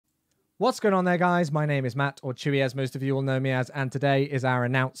What's going on there, guys? My name is Matt, or Chewy, as most of you will know me as, and today is our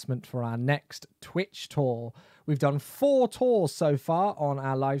announcement for our next Twitch tour. We've done 4 tours so far on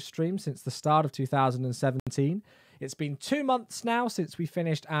our live stream since the start of 2017. It's been 2 months now since we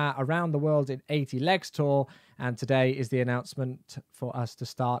finished our Around the World in 80 Legs tour, and today is the announcement for us to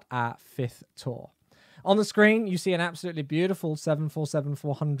start our 5th tour. On the screen, you see an absolutely beautiful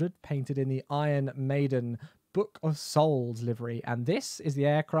 747-400 painted in the Iron Maiden Book of Souls livery, and this is the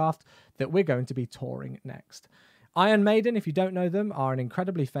aircraft that we're going to be touring next. Iron Maiden, if you don't know them, are an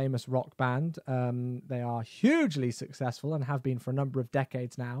incredibly famous rock band. They are hugely successful and have been for a number of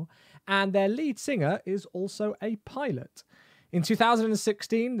decades now, and their lead singer is also a pilot. In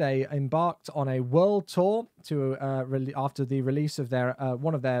 2016, they embarked on a world tour to after the release of their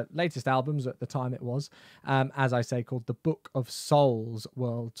one of their latest albums at the time it was, as I say, called the Book of Souls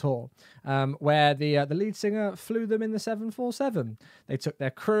World Tour, where the lead singer flew them in the 747. They took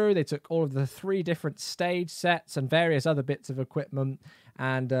their crew, they took all of the 3 different stage sets and various other bits of equipment,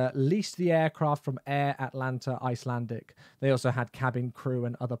 and leased the aircraft from Air Atlanta Icelandic. They also had cabin crew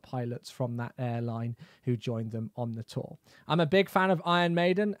and other pilots from that airline who joined them on the tour. I'm a big fan of Iron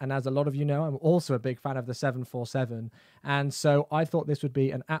Maiden, and as a lot of you know, I'm also a big fan of the 747, and so I thought this would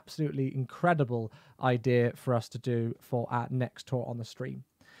be an absolutely incredible idea for us to do for our next tour on the stream.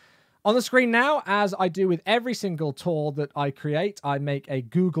 On the screen now, as I do with every single tour that I create, I make a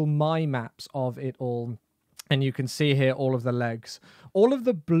Google My Maps of it all. And you can see here all of the legs. All of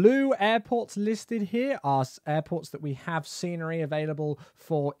the blue airports listed here are airports that we have scenery available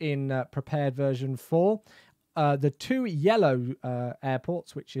for in prepared version 4. The 2 yellow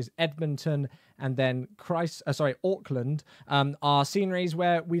airports, which is Edmonton and then Auckland, are sceneries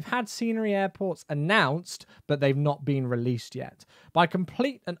where we've had scenery airports announced, but they've not been released yet. By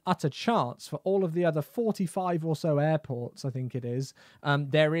complete and utter chance, for all of the other 45 or so airports, I think it is,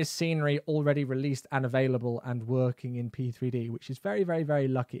 there is scenery already released and available and working in P3D, which is very, very, very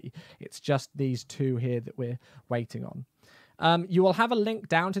lucky. It's just these 2 here that we're waiting on. You will have a link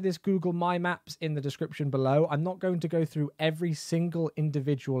down to this Google My Maps in the description below. I'm not going to go through every single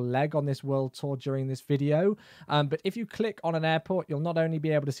individual leg on this world tour during this video, but if you click on an airport, you'll not only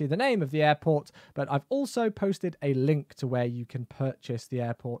be able to see the name of the airport, but I've also posted a link to where you can purchase the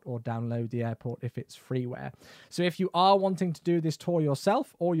airport or download the airport if it's freeware. So if you are wanting to do this tour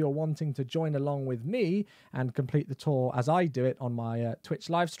yourself, or you're wanting to join along with me and complete the tour as I do it on my Twitch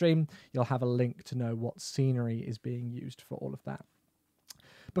live stream, you'll have a link to know what scenery is being used for all of that.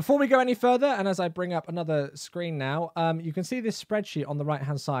 Before we go any further, and as I bring up another screen now, you can see this spreadsheet on the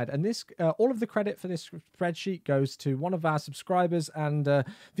right-hand side, and this all of the credit for this spreadsheet goes to one of our subscribers and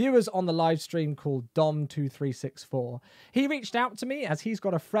viewers on the live stream called Dom2364. He reached out to me as he's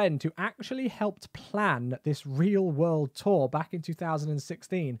got a friend who actually helped plan this real-world tour back in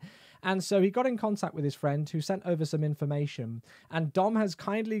 2016. And so he got in contact with his friend who sent over some information, and Dom has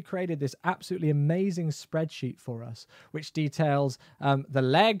kindly created this absolutely amazing spreadsheet for us, which details the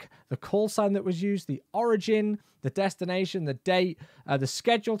leg, the call sign that was used, the origin, the destination, the date, the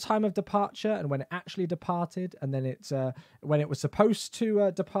scheduled time of departure and when it actually departed, and then it's when it was supposed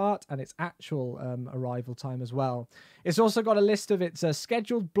to depart and its actual arrival time as well. It's also got a list of its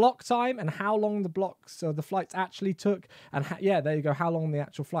scheduled block time and how long the flights actually took, and there you go, how long the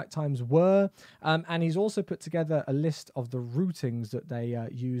actual flight times were. And he's also put together a list of the routings that they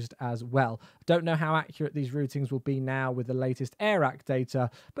used as well. Don't know how accurate these routings will be now with the latest AirAct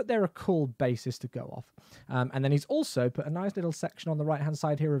data, but they're a cool basis to go off. And then he's also put a nice little section on the right-hand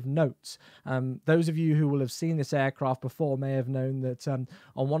side here of notes. Those of you who will have seen this aircraft before may have known that on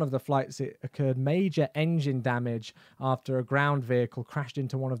one of the flights it occurred major engine damage after a ground vehicle crashed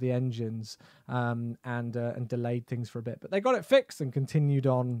into one of the engines and delayed things for a bit. But they got it fixed and continued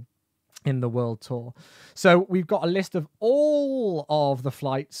on in the world tour. So we've got a list of all of the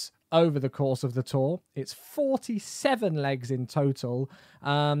flights over the course of the tour. It's 47 legs in total,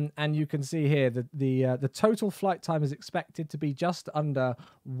 and you can see here that the total flight time is expected to be just under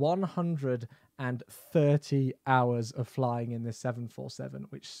 130 hours of flying in this 747,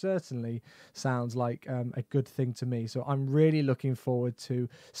 which certainly sounds like a good thing to me. So I'm really looking forward to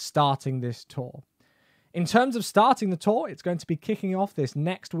starting this tour. In terms of starting the tour, it's going to be kicking off this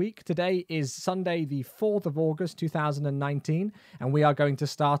next week. Today is Sunday, the 4th of August, 2019, and we are going to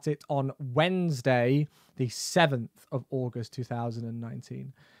start it on Wednesday, the 7th of August,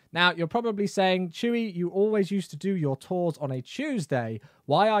 2019. Now, you're probably saying, Chewy, you always used to do your tours on a Tuesday.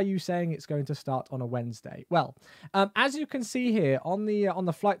 Why are you saying it's going to start on a Wednesday? Well, as you can see here on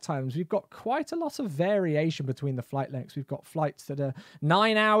the flight times, we've got quite a lot of variation between the flight lengths. We've got flights that are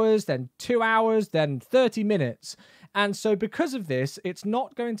 9 hours, then 2 hours, then 30 minutes. And so because of this, it's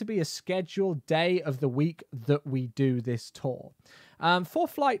not going to be a scheduled day of the week that we do this tour. For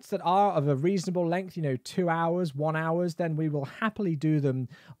flights that are of a reasonable length, 2 hours, 1 hour, then we will happily do them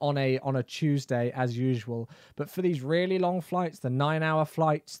on a Tuesday as usual. But for these really long flights, the 9-hour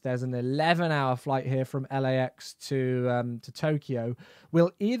flights, there's an 11-hour flight here from LAX to Tokyo.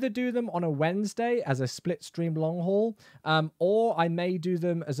 We'll either do them on a Wednesday as a split stream long haul, or I may do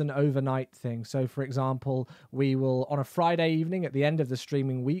them as an overnight thing. So for example, we will, on a Friday evening at the end of the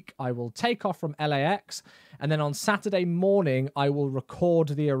streaming week, I will take off from LAX, and then on Saturday morning, I will record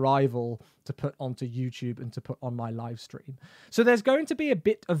the arrival to put onto YouTube and to put on my live stream. So there's going to be a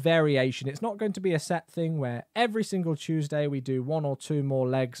bit of variation. It's not going to be a set thing where every single Tuesday we do 1 or 2 more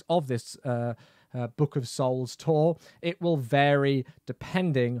legs of this Book of Souls tour. It will vary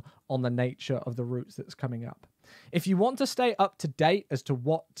depending on the nature of the routes that's coming up. If you want to stay up to date as to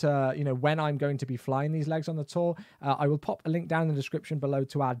what, when I'm going to be flying these legs on the tour, I will pop a link down in the description below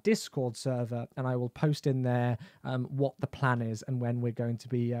to our Discord server, and I will post in there what the plan is and when we're going to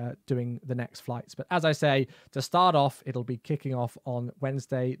be doing the next flights. But as I say, to start off, it'll be kicking off on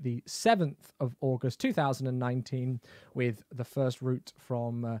Wednesday, the 7th of August, 2019, with the first route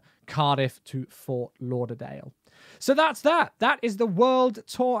from Cardiff to Fort Lauderdale. So that's that. That is the world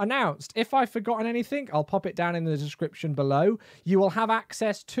tour announced. If I've forgotten anything, I'll pop it down in the description below. You will have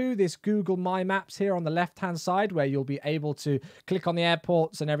access to this Google My Maps here on the left-hand side, where you'll be able to click on the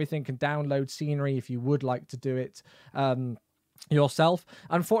airports and everything, can download scenery if you would like to do it yourself.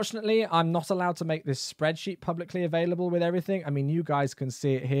 Unfortunately, I'm not allowed to make this spreadsheet publicly available with everything. I mean, you guys can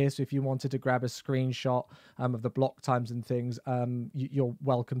see it here, so if you wanted to grab a screenshot of the block times and things, you're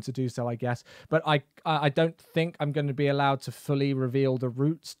welcome to do so, I guess. But I don't think I'm going to be allowed to fully reveal the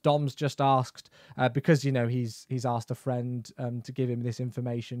routes. Dom's just asked, because, he's asked a friend to give him this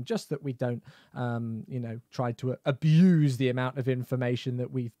information, just that we don't, try to abuse the amount of information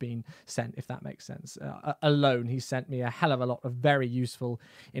that we've been sent, if that makes sense. Alone, he sent me a hell of a lot of very useful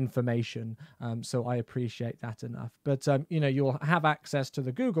information, so I appreciate that enough. But you'll have access to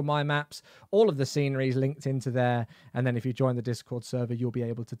the Google My Maps, all of the sceneries linked into there, and then if you join the Discord server, you'll be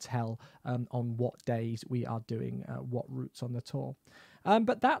able to tell on what days we are doing what routes on the tour.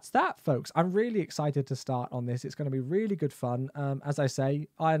 But that's that, folks. I'm really excited to start on this. It's going to be really good fun. As I say,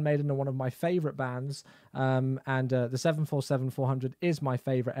 Iron Maiden are one of my favorite bands, and the 747-400 is my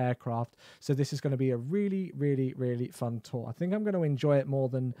favorite aircraft. So this is going to be a really, really, really fun tour. I think I'm going to enjoy it more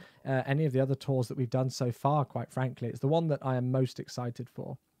than any of the other tours that we've done so far, quite frankly. It's the one that I am most excited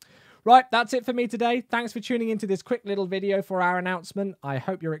for. Right, that's it for me today. Thanks for tuning into this quick little video for our announcement. I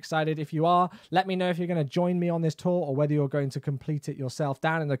hope you're excited. If you are, let me know if you're going to join me on this tour or whether you're going to complete it yourself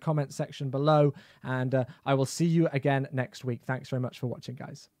down in the comment section below. And I will see you again next week. Thanks very much for watching,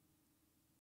 guys.